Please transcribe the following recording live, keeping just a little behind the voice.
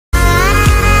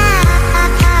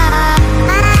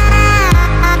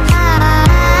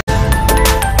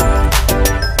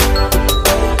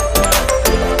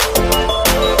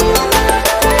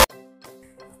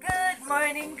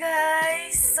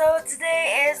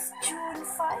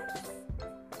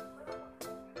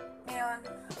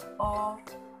o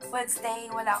Wednesday,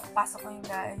 wala akong pasok ngayon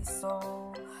guys. So,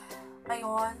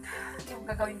 ngayon, yung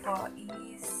gagawin ko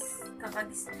is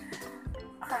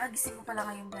kakagising ko pala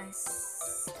ngayon guys.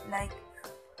 Like,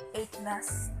 8 na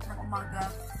ng umaga.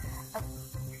 At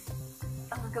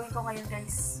ang gagawin ko ngayon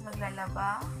guys,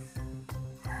 maglalaba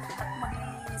at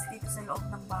maglilinis dito sa loob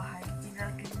ng bahay.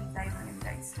 General cleaning tayo ngayon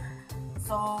guys.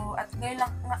 So, at ngayon lang,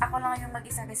 ako lang yung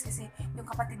mag-isa guys kasi yung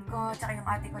kapatid ko, tsaka yung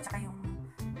ate ko, tsaka yung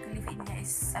live-in niya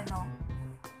is,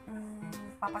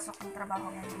 papasok ng trabaho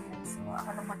ngayon. So,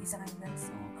 ako lang mag-isa ngayon guys.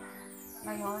 So,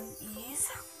 ngayon is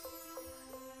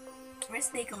first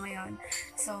day ko ngayon.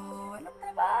 So, walang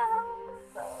trabaho.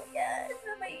 So, yan.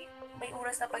 May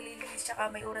oras na paglilinis, tsaka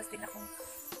may oras din akong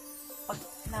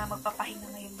na magpapahinga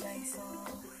ngayon guys. So,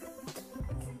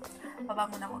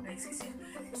 babangon ako guys kasi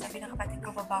sabi ng kapatid ko,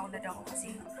 babangon na daw ako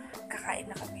kasi kakain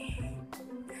na kami.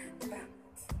 Diba?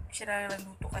 Siya na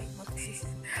nagluto kahit mag-sis.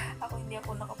 Ako hindi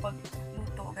ako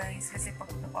nakapagluto guys kasi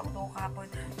pag napagluto ko kahapon,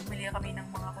 bumili kami ng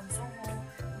mga konsumo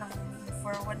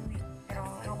for 1 week. Pero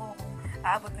ewan ko kung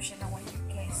aabot pa siya ng 1 week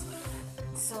guys.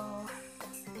 So,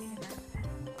 yun na.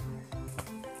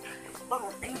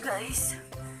 Bangon tayo guys.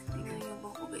 Tingnan niyo yung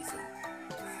buko guys.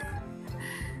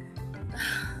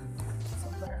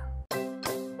 Sobra.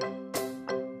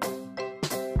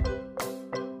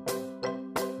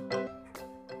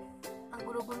 Ang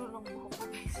gulo-gulo ng buko ko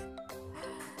guys.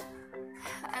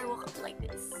 I woke up like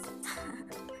this.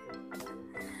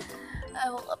 I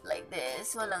woke up like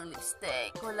this. Walang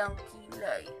lipstick. Walang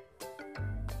kilay.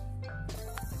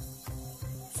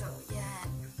 So,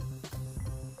 yan.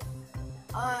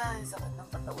 Ay, sakit ng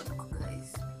katawan ko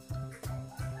guys.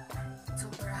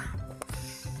 Sobra.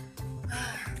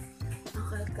 Ang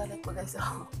kalat-kalat ko guys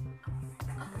ako.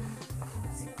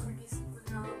 Siguro gising ko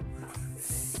na.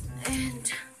 And,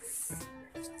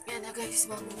 yan na guys.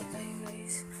 Bangon na tayo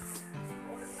guys.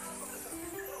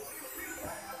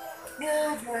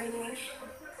 Good morning.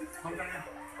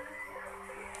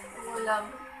 Ulam.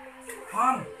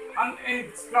 Ham and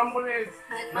eggs, scrambled eggs.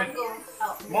 And mango.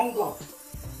 Mango.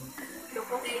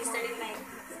 Loko kayo starting night.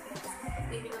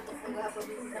 Hindi na ito kung gahapon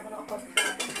din ako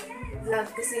nakapag-vlog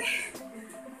kasi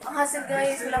ang hassle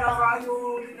guys, wala pa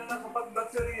ako. Hindi na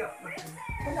nakapag-bacteria.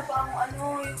 Wala pa ako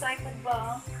yung tripod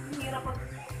ba? Ang hirap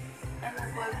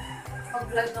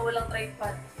pag-vlog na walang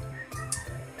tripod.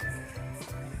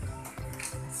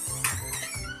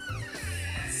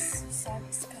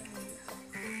 Sabis kami.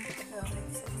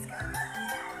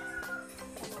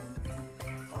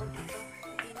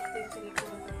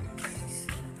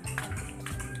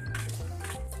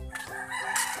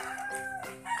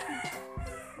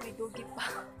 May doggy pa.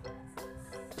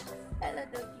 Hello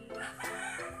doggy.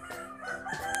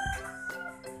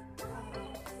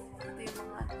 Ito yung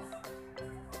mga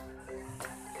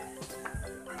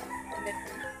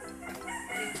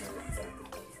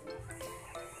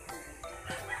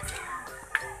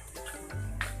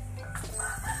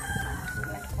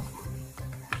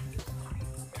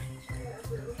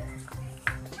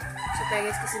so tayo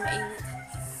guys kasi mainit.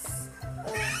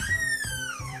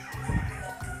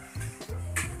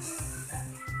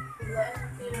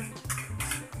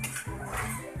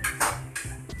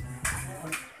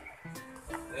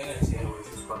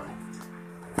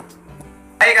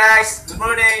 Hi guys, good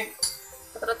morning.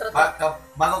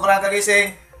 Bago ko lang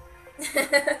kagising.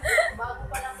 Bago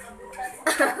pa lang nabutan.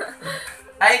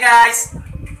 Hi guys.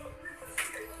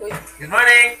 Good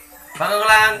morning. Bago ko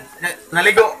lang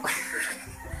naligo.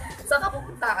 Saan ka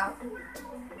pupunta ka?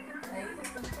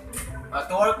 Back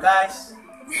to work guys.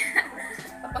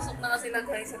 Papasok na kasi sila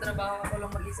guys sa trabaho. Ako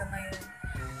lang mag-isa ngayon.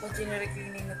 Mag-general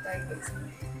cleaning na tayo guys.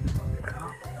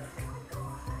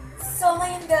 So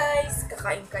ngayon guys,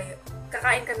 kakain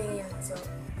kami ngayon. So,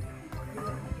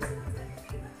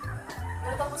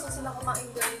 pero tapos na sila kumain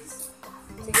guys.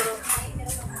 Siguro,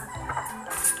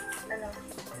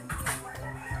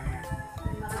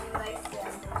 Maraming rice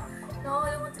yan. no,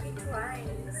 I don't want to eat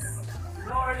rice.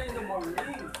 No, early in the morning.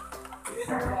 You need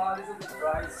to add a bit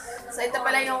rice. So ito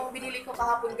pala yung binili ko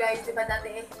kahapon guys. Diba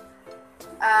dati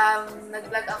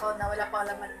nag-vlog ako na wala pa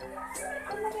laman.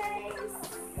 Hello guys.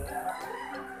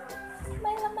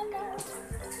 May laman na.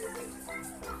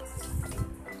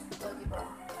 So, diba?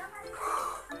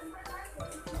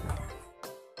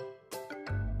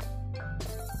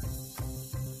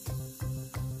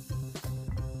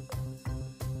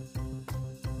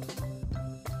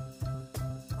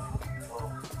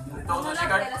 Ito ko si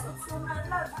Card.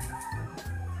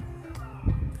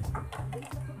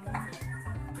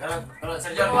 Pero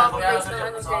Sergio, Gumawa ko kaya guys ng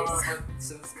ano guys.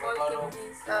 Small Sergio.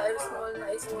 kidneys. Small na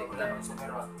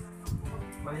small.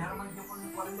 Bayaran man dyan ko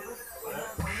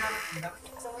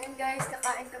So, yun guys,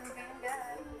 kakain kami ngayon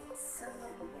guys. So,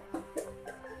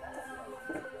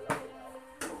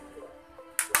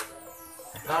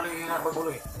 Ano yung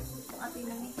nakapagbuloy? ating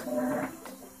nami.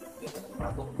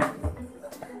 Ato.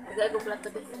 Nagago plato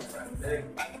din.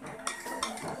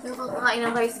 So, kakain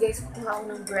ng rice guys, kukuha ako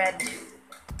ng bread.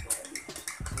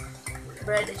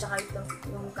 Bread at saka ito,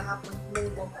 yung kahapon,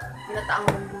 munggo. Pinataang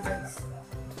munggo guys.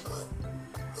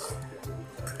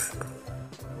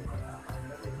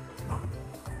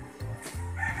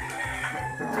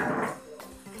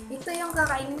 Ito yung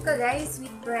kakainin ko guys,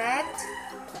 with bread.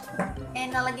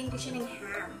 And nalagyan ko siya ng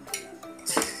ham.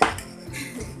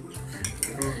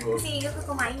 Kasi hindi ko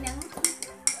kumain ng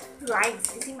rice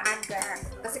kasi maaga.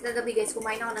 Kasi kagabi guys,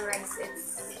 kumain ako ng rice.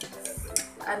 It's,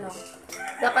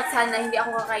 dapat sana hindi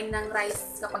ako kakain ng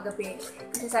rice kapag gabi.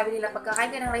 Kasi sabi nila, pag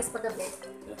kakain ka ng rice pag gabi,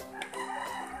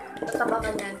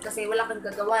 tatabangan yan. Kasi wala kang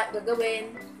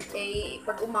gagawin. Eh,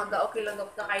 pag umaga, okay lang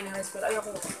dapat kakain ng rice. Pero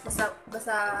ayoko,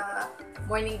 basta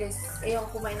morning guys,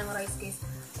 ayoko kumain ng rice guys.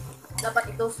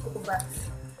 Dapat i-toast ko ba,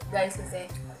 guys, kasi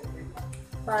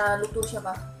para luto siya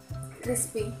ba,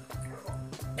 crispy.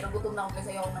 Pero gutom na ako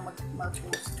kasi ayoko na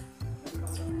mag-toast.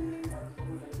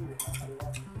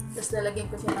 Tapos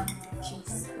lalagyan ko siya ng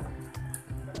cheese.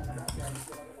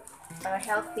 Para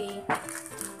healthy.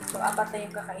 So, 4 na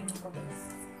yung kakainin ko, guys.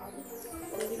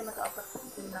 Pero hindi naman sa 4,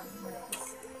 ito lang.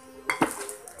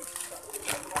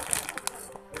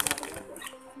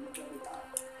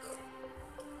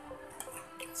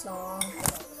 So,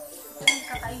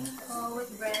 kakainin ko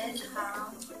with bread, ham,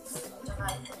 tsaka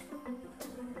ito.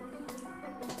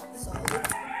 So,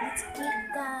 let's eat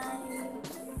guys!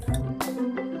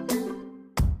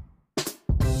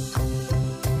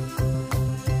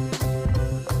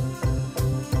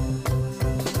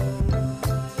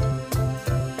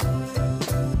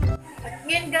 At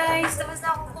ngayon guys, tapos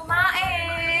na akong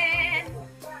kumain!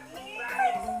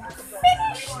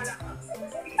 Finish!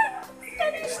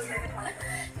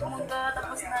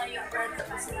 Tapos na yung bread,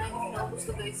 tapos na yung naubos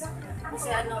ko guys. Kasi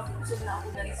busog na ako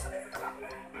guys.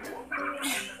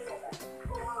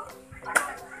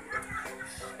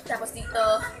 Tapos dito,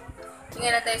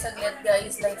 tingnan na tayo saglit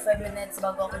guys, like 5 minutes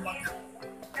bago ako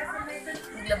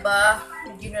maglaba,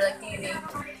 general cleaning.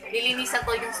 Lilinisan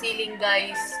ko yung ceiling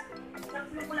guys,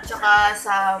 tsaka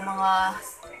sa mga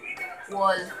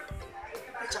wall,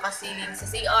 at tsaka ceiling sa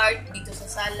CR, dito sa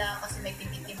sala, kasi may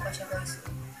tinitim pa siya guys.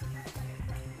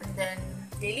 And then,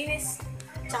 lilinis.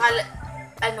 Tsaka,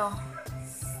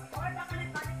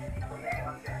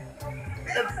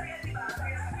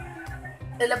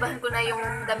 lalabahan ko na yung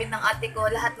damit ng ate ko,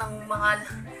 lahat ng mga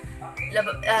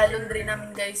laundry namin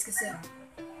guys, kasi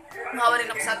nahawa rin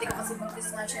ako sa ate ko kasi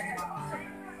buntis nga siya.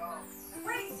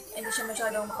 Hindi siya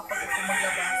masyadong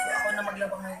maglaba. So, ako na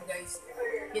maglaba ngayon guys.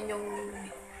 Yun yung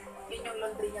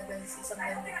laundry niya guys, isang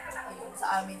laundry. Ayun,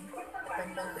 sa amin.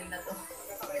 Itong laundry na to.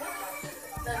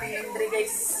 Laundry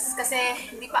guys. Kasi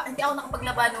hindi ako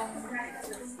nakapaglaba nung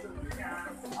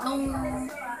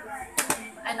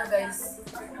guys,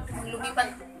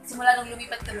 simula nung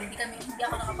lumipat kami, hindi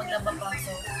ako nakapaglaba pa.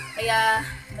 So, kaya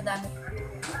madami.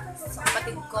 Sa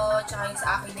kapatid ko, tsaka yung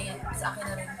sa akin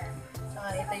na rin. Tsaka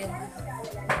ito yung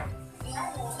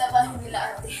labahin nila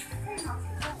ate.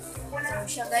 So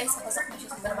siya guys, napasok na siya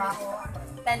sa trabaho.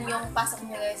 Then yung pasok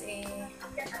niya guys, yung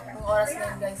oras na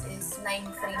yun guys is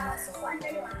 9:03 na. So,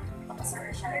 papasok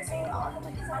na siya. So, ako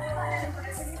naman is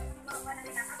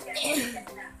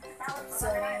so,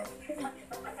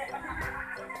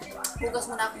 hugas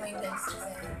muna ako ngayon guys.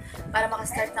 Kasi, para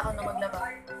makastart na ako na maglaba.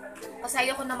 Kasi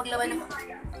ayoko na maglaba ng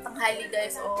tanghali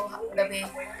guys o gabi.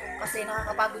 Kasi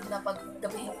nakakapagod na pag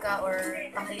gabihin ka or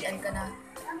tanghalian ka na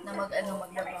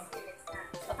maglaba.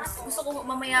 Tapos gusto ko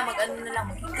mamaya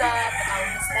maghiga, tatawag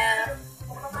na staff,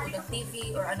 mag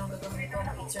TV or anong gagawin ko,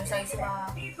 mag-exercise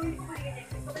pa.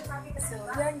 So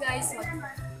yan guys,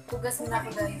 maghugas muna ako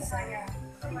guys.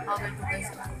 Power ko guys,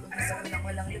 maghugas ako ng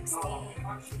walang lipstick.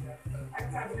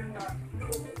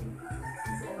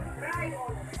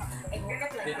 I woke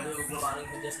up like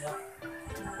this.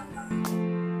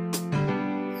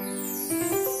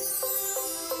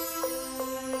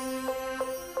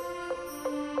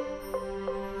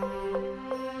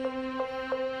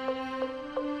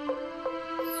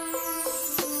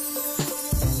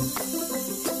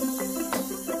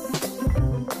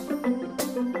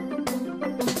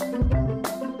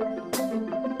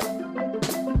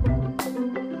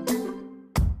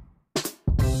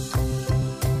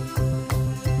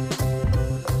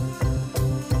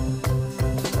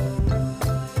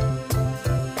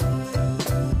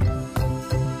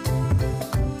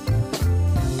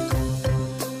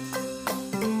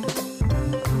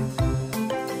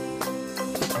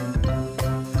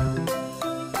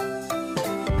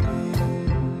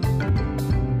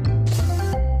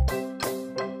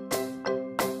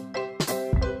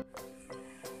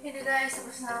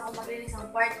 isang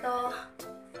kwarto,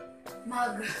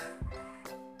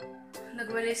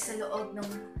 nagwalis sa loob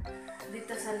ng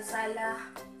dito sa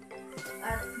sala,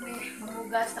 at may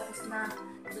maghugas, tapos na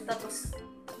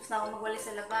ako magwalis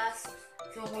sa labas.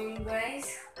 So ngayon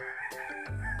guys,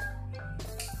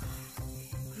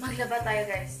 maglaba tayo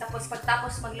guys. Tapos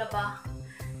pagtapos maglaba,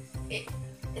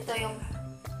 ito yung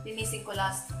linisin ko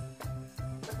last.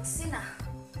 Tapos yun na.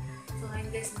 So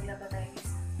ngayon guys, maglaba tayo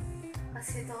guys.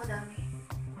 Kasi ito dami.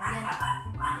 Yan.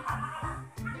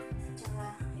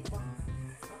 Tsaka ito.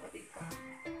 Kapatid ko.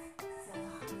 So,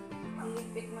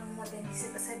 nilipit man natin.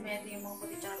 Kasi meron yung mga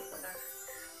puti tsaka color.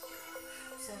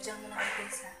 So, dyan mo lang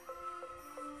guys ha.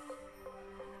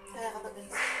 Kaya ka to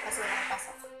guys. Kasi walang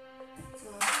pasok.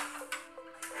 So,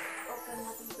 open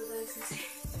natin ito guys kasi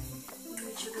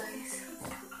medyo guys.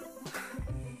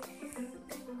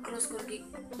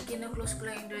 Kino-close ko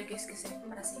lang yung door guys kasi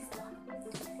para safe pa.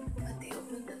 At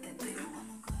i-open natin ito yung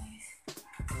ano guys.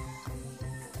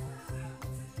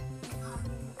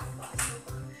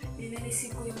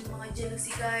 Dinilisin ko yung mga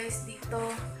jealousy guys.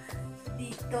 Dito,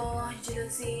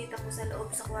 jealousy. Tapos sa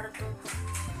loob sa kwarto.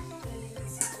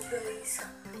 Dinilisin ko guys.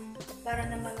 Para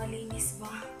naman malinis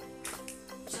ba.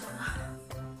 Tsaka,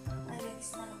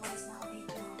 nalinis na nabalis na ako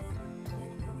dito.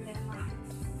 Yan ang problema.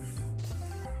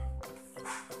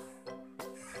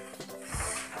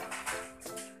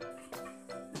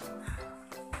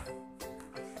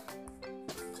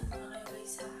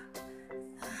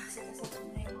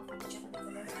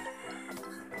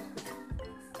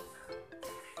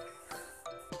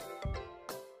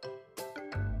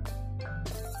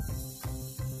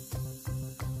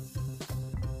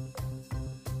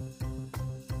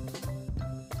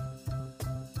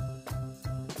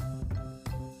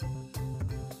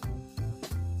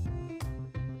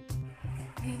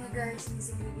 Guys,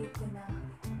 nisigligid ko na.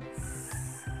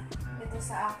 Ito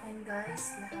sa akin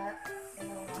guys, lahat.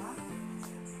 Dalawa.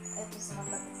 Ito sa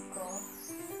kapatid ko.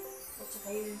 At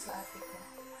saka yun sa ate ko.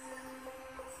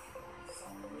 So,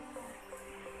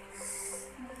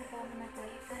 magkakaroon na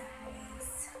tayo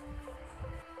guys.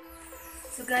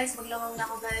 So guys, maglawang na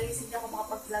ako guys. Hindi ako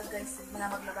makapag-vlog guys.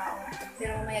 Maglaba ako.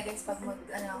 Pero mamaya guys, pag hindi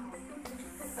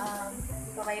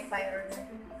ko kayo fire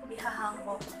ihahang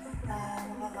ko.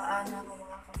 Makakaano ako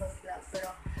mag-vlog. Pero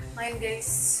ngayon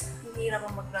guys, hindi hirap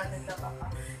ang mag-vlog ng laba pa.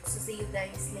 So see you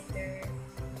guys later.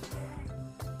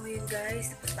 Ngayon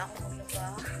guys, tapos na ako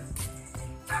maglaba.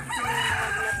 Ito na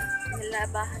yung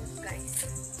nilabahan ko guys.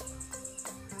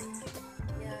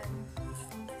 Yan.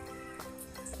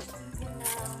 Yan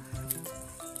na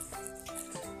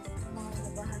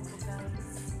mga labahan ko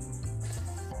guys.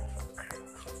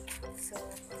 So,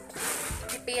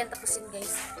 happy yan tapusin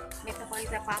guys. May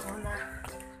papakita pa ako na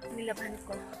nilabahan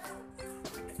ko.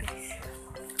 Ito guys.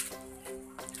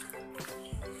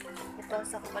 Ito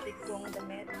sa kapatid kong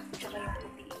damit. Tsaka yung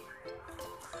puti.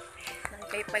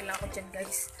 Nakipaypay lang ako dyan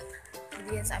guys.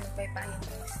 Hindi yan sa aming paypayan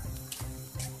guys.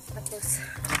 Tapos,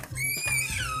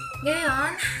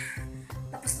 ngayon,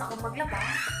 tapos na ako maglaba.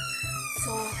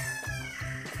 So,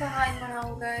 kakain mo na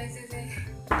ako guys. Kasi,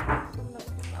 nagutom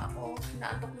na ako.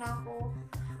 Naantok na ako.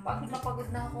 Pagod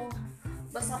na ako.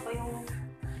 Basta pa yung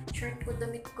shirt ko,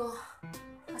 damit ko.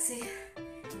 Kasi,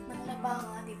 nanglaba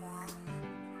nga, diba?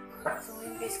 So,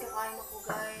 yun guys, kakain ako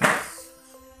guys.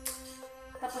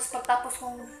 Tapos, pagtapos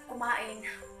kong kumain,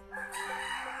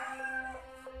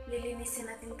 lilinisin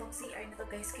natin tong CR na to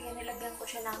guys. Kaya nilagyan ko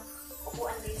siya ng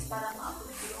upuan guys para maabot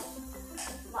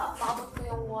ko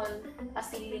yung wall,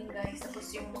 ceiling guys.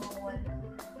 Tapos yung mga wall.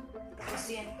 Tapos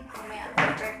yan, mamaya,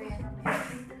 prepare ko yan.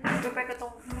 Prepare ko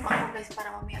tong ako guys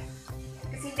para mamaya.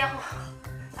 Kasi hindi ako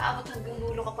aabot hanggang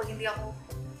dulo kapag hindi ako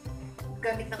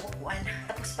gamit ng upuan.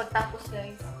 Tapos pagtapos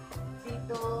guys,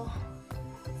 dito,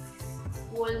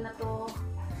 wall na to,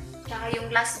 tsaka yung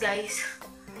last guys,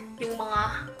 yung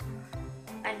mga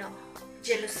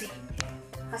jealousy.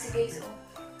 Kasi guys,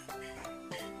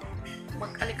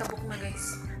 mag-alikabok na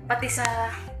guys. Pati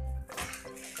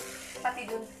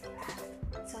dun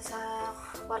sa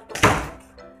kwarto ko.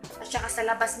 At saka sa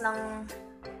labas ng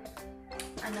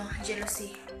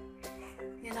jealousy.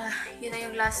 Yun na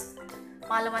yung last.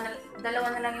 Dalawa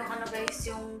na lang yung guys,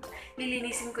 yung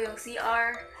lilinisin ko yung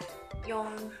CR,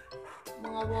 yung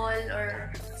mga wall,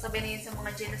 or sabihin na yun sa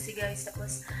mga jealousy guys.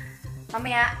 Tapos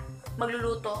mamaya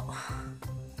magluluto.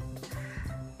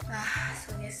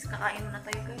 So yes, kakain na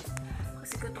tayo guys.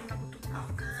 Kasi gutom na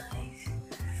ako guys.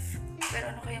 Pero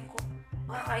ano kaya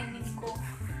kakainin ko?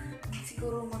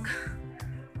 Siguro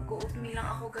mag-oatmeal lang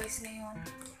ako guys ngayon.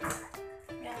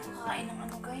 Kaya kakain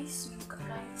ng guys, milk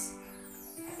rice.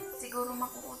 Siguro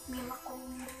mag-oatmeal ako.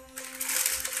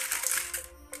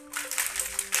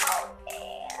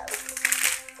 Oatmeal.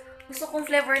 Gusto kong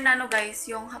flavor na ano guys,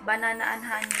 yung banana and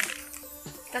honey.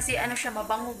 Kasi ano siya,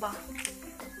 mabango ba?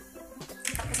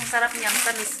 Tapos ang sarap niya,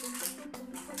 matamis.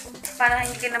 Para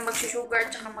hindi ka na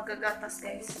mag-sugar tsaka magagatas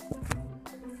guys.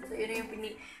 So yun yung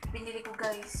pinili ko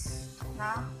guys.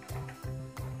 Na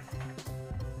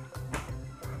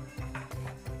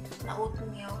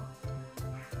oatmeal.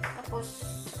 Tapos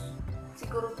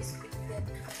siguro biscuit din.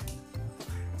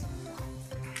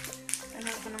 Ano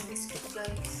ko ng biscuit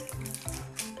guys.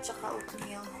 Tsaka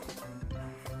oatmeal.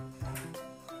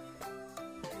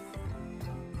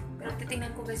 Pero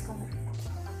titingnan ko guys kung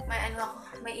may ano ako,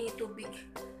 may tubig.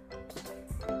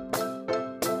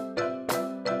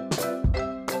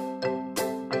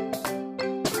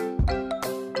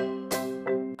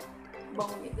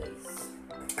 Bango niya guys.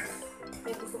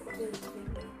 Kaya gusto ko ito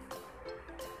yung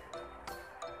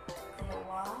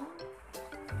dalawa.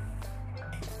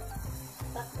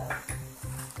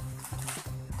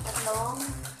 Tatlong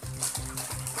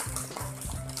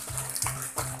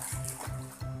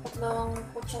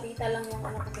kutsarita lang yung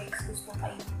ano ko guys. Gusto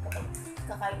kainin kapag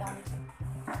kakain ako nito.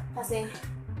 Kasi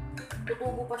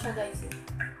tutubo pa siya guys eh.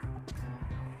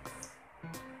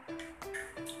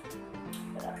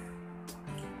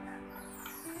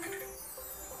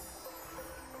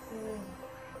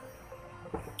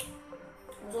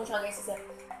 Gusto siya guys kasi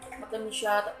matamis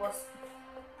siya tapos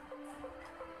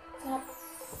sarap.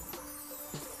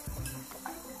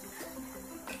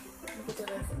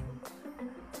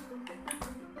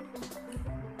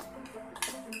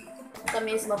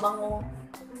 Matamis, mabango.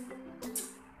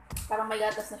 Parang may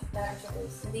gatas na siya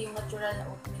guys. Hindi yung natural na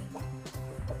oatmeal ba.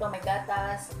 Ito may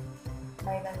gatas,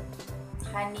 may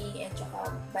honey, and saka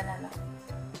banana.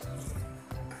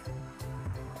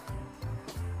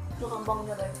 Ito ang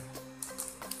bango na guys.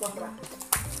 Sobra.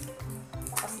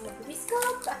 Tapos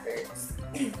mag-biscuit crackers.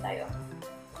 Tayo.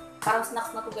 Parang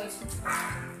snacks na to guys.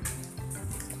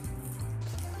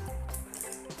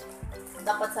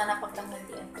 Dapat sana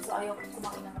pagtanglandian. Kasi ayaw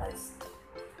kumain ng rice.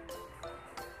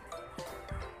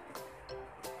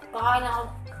 Kakain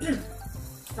ako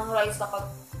ng rice kapag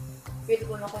feel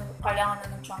ko na kung kailangan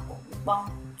na ng chunk ko.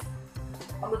 Ibang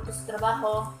pagod ko sa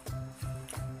trabaho,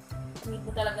 need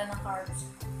mo talaga ng carbs.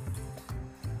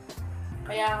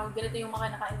 Kaya ganito yung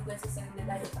mga nakain ko guys kasi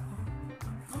nagda-diet ako.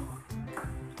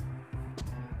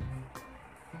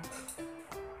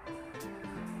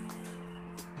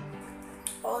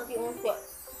 Paunti-unti.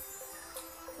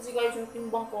 Kasi guys yung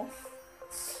timbang ko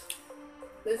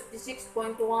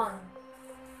 56.1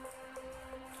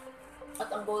 at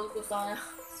ang goal ko sana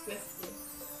 50.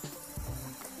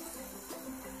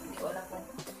 Hindi ko alam kung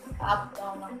aabot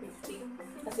ako ng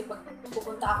 50. Kasi pag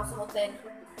pupunta ako sa hotel,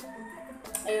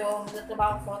 ayun,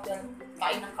 nagtatrabaho sa hotel,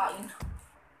 kain ng kain.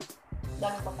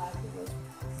 Dami pa tayo.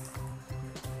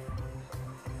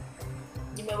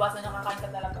 Hindi may iwasan na kakain ka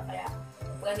talaga. Kaya,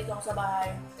 pag dito ako sa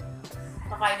bahay,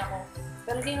 kakain ako.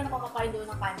 Pero hindi naman ako kakain doon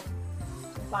ng kanin.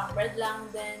 Yung parang bread lang,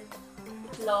 then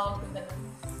itlog, yung ganun.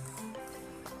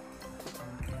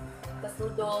 Tapos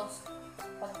noodles.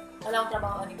 Pag wala akong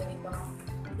trabaho, ganito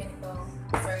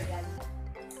cereal.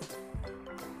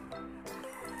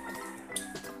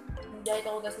 Diet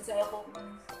ako guys kasi ako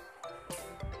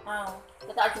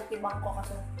tataas yung timbang ko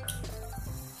kasi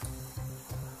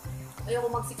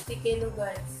ayoko mag 60 kilo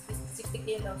guys. 60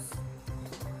 kilos.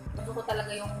 Gusto ko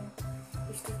talaga yung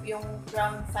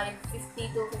around 50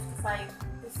 to 55.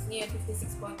 Tapos ngayon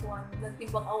 56.1.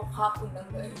 Nagtimbang ako hapon lang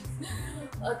guys.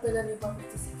 At talaga yung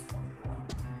 56.1.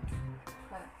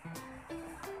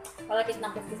 Palapit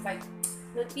ng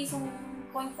 55. Nagpisong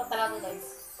point pa talaga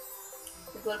guys.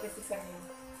 12.55 yun.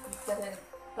 Kasi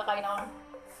kakain ako ng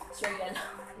cereal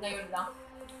ngayon lang.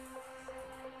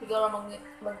 Siguro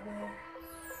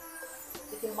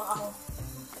titimbang ako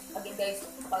again guys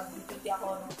pag duty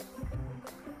ako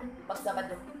pag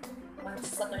Sabado,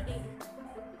 Saturday.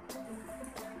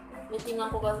 May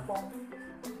tingnan ko guys kung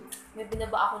may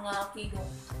binaba ako na kilo.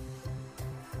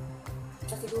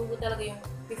 Kasi siguro talaga yung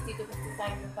 50 to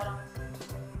 55 yung parang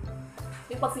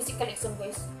yung pag physical exam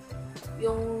guys.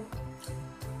 Yung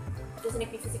kasi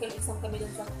nag-physical exam kami dun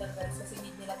sa hotel guys kasi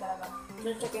need nila talaga.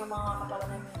 Dun check yung mga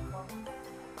katawan namin kung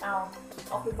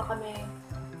okay ba kami.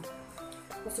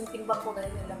 Kasi yung timbang ko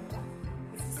ganun lang na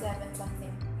 57 something.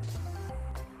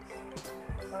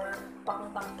 Or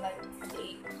papuntang like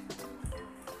 58.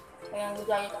 Kaya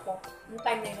nag-diet ako. Yung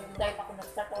time na yun, nag-diet ako.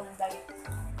 Nag-start ako ng diet.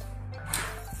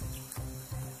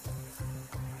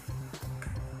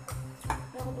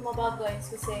 Ayoko tumaba guys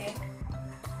kasi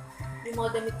yung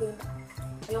mga damit ko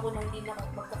ayoko na hindi na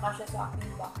magkakasya sa akin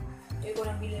ba. Ayoko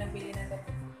nang bili ng damit.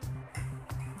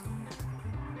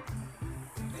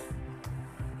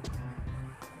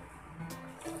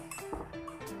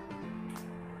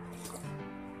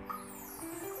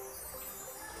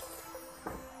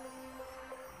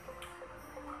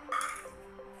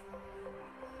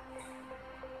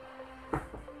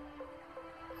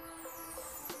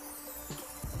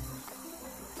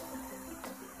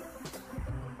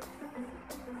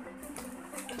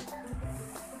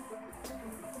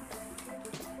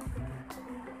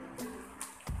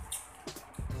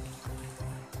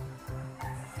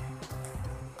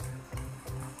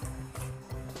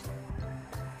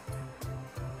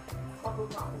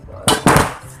 na ako,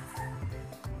 guys.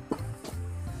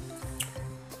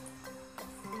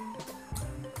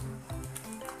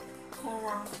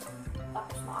 Sana,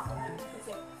 tapos na ako.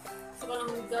 Kasi ko lang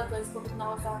guys, pagod na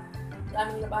ako sa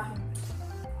daming labahin.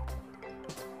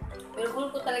 Pero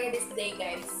goal ko talaga this day,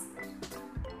 guys.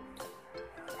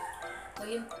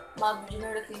 Maging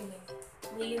mag-general cleaning.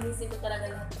 Nilinisin ko talaga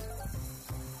lahat.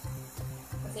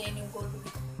 Kasi yun yung goal ko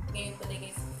ngayon today,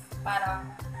 guys. Para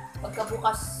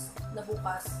pagkabukas na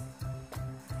bukas,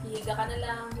 hihiga ka na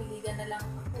lang, hiliga na lang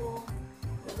ako,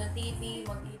 load ng TV,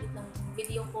 mag-edit ng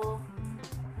video ko,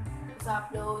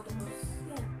 sa-upload, tapos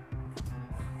yan.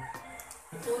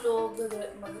 Tulog,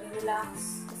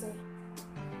 mag-relax, kasi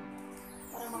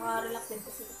para maka-relax din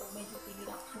kasi kapag may duty,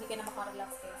 hindi ka na maka-relax,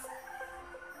 guys.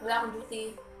 Wala akong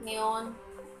duty ngayon,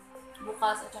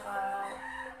 bukas, at saka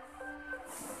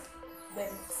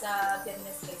sa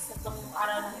Biyernes, guys. Tatlong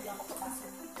araw na hindi ako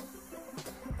makapasok.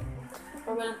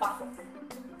 Pero walang pasok.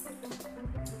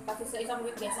 Kasi sa isang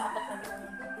week, guys, 4 na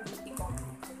yung duty ko.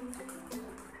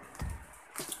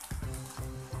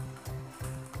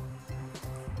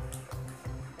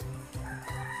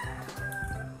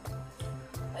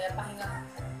 Kaya pahinga.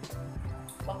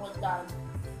 Pag-hold down.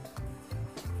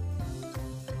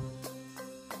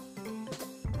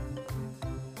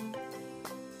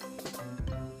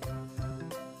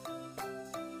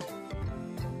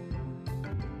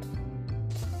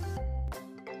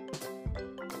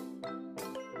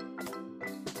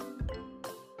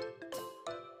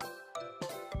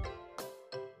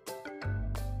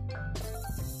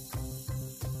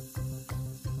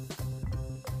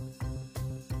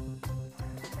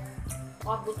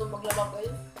 Gutom maglaba,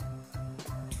 guys.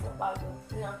 Napagod.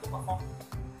 Hinantok ako.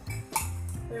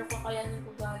 Pero kakayanin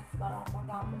ko, guys, para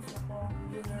matapos na ko.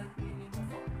 General cleaning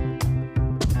ako.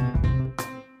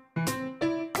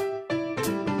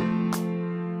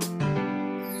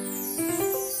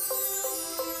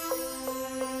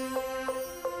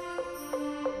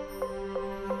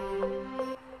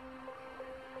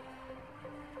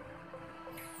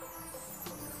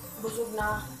 Busog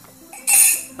na.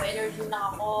 May energy na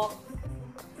ako.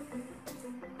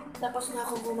 Tapos na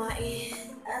akong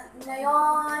kumain. At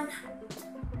ngayon,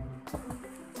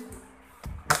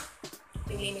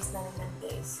 pilinis na naman,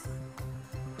 guys.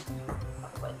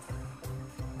 Pakbad.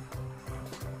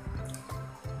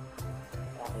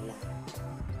 Okay lang.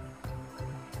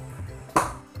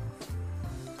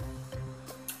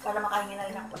 Para makahinga na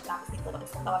rin ako pagtapos dito. Tapos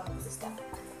natawag ko si Steph.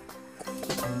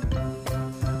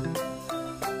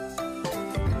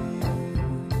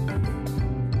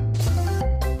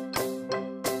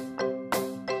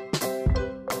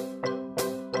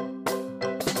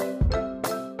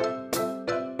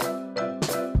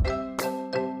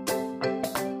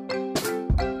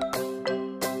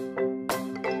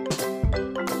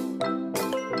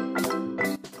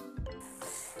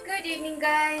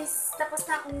 Guys, tapos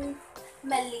na akong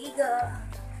maligo.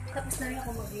 Tapos na rin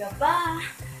ako maglaba.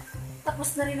 Tapos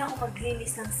na rin ako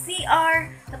maglinis ng CR.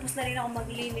 Tapos na rin ako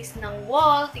maglinis ng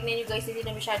wall. Tingnan nyo, guys, hindi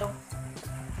na masyadong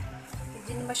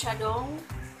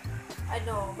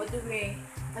madumi.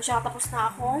 At saka tapos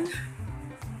na akong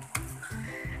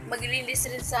maglinis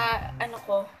rin sa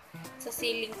sa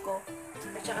ceiling ko.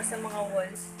 At saka sa mga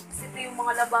walls. Kasi ito yung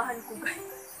mga labahan ko, guys.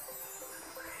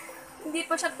 Hindi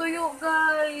pa siya tuyo,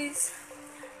 guys.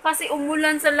 Kasi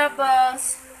umulan sa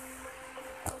labas.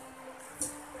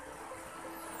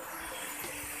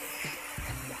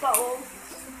 Ito pa, oh.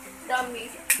 Dami.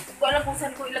 Hindi ko alam kung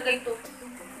saan ko ilagay ito.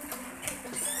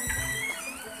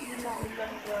 Hindi na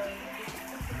ulan, guys.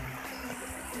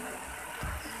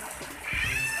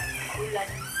 Ulan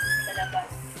sa labas.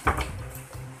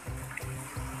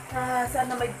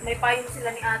 Sana may payong sila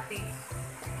ni ate.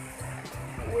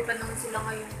 Uuwi pa naman sila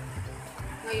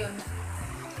ngayon.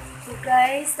 So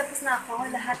guys, tapos na ako.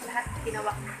 Lahat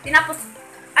ginawa.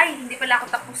 Hindi pala ako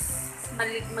tapos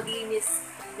maglinis.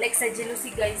 Like sa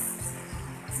jealousy, guys.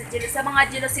 Sa mga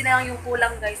jealousy na lang yung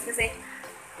kulang, guys. Kasi,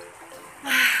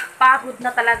 pagod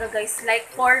na talaga, guys. Like,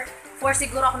 4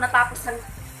 siguro ako natapos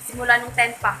simula nung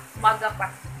 10 pa. Umaga pa.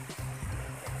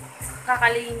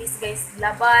 Kakalinis, guys.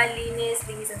 Laba, linis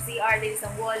ng CR, linis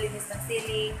ng wall, linis ng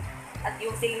ceiling. At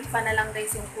yung ceiling fan na lang, guys,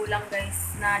 yung kulang,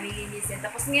 guys, na lilinisin.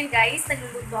 Tapos ngayon, guys,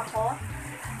 nagluluto ako.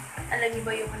 Alam niyo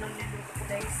ba yung anong niluluto ko,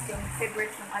 guys? Yung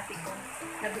favorite ng ate ko.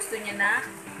 Na gusto niya na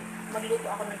magluto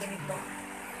ako ng ganito.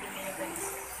 Tingnan niyo, guys.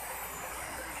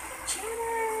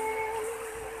 Charan!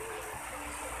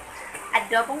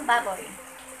 Adobong baboy.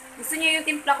 Gusto niya yung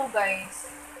timpla ko, guys.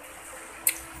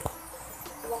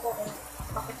 Ewan ko kung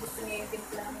bakit gusto niya yung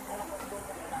timpla ng adobo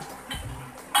ko na.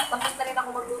 Tapos na rin ako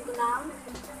magluto ng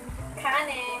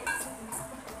kanin.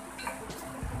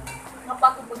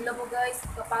 Nakakapagod maglabo guys.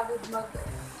 Nakakapagod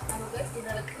ano guys,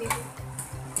 dinalagpin.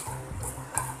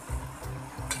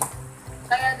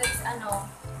 Kaya guys,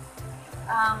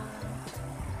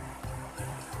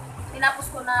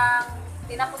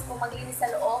 tinapos ko maglinis sa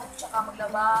loob, tsaka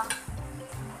maglaba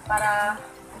para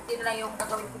hindi na lang yung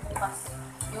gagawin ko bukas.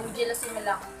 Yung jealousy na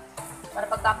lang.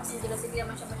 Para pagtapos yung jealousy, hindi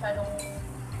naman siya masyadong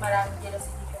maraming jealousy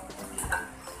dito. Hindi na.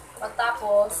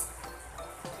 Pagtapos,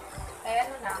 ay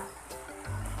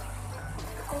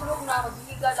tulog na,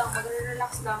 maghihiga lang,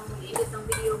 mag-relax lang, mag-edit ng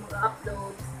video,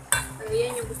 mag-upload. Kaya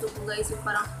yan yung gusto ko guys, yung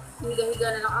parang higa-higa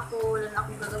na lang ako, wala na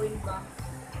akong gagawin pa.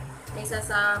 Kaysa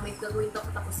sa may gagawin ka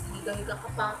tapos higa-higa ka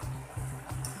pa.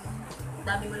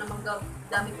 Dami mo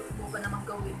pa namang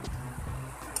gawin.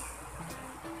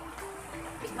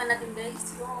 Tikman natin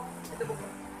guys, ito po.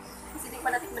 Kasi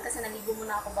tikman natin kasi naligo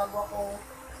muna ako bago ako,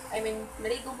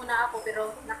 naligo muna ako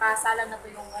pero nakasalang na to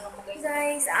yung mo guys.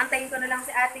 Guys, aantayin ko na lang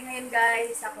si ate ngayon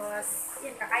guys. Tapos,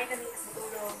 yan, kakain kami kasi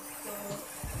tulog. So,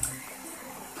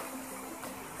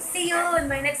 see you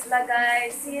in my next vlog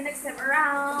guys. See you next time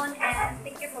around. And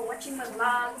thank you for watching my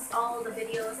vlogs, all the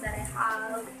videos that I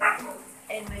have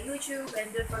in my YouTube.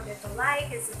 And don't forget to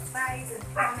like and subscribe and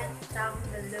comment down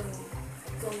below.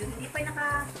 So, yung hindi pa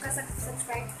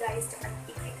nakaka-subscribe guys,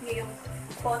 i-click nyo yung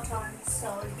button.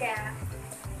 So, yeah.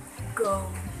 Go!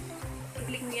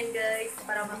 I-click nyo yan guys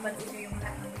para mapanood nyo yung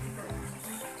lahat ng videos.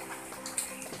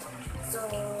 So,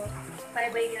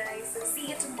 bye bye guys. So,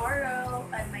 see you tomorrow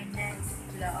on my next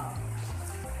vlog.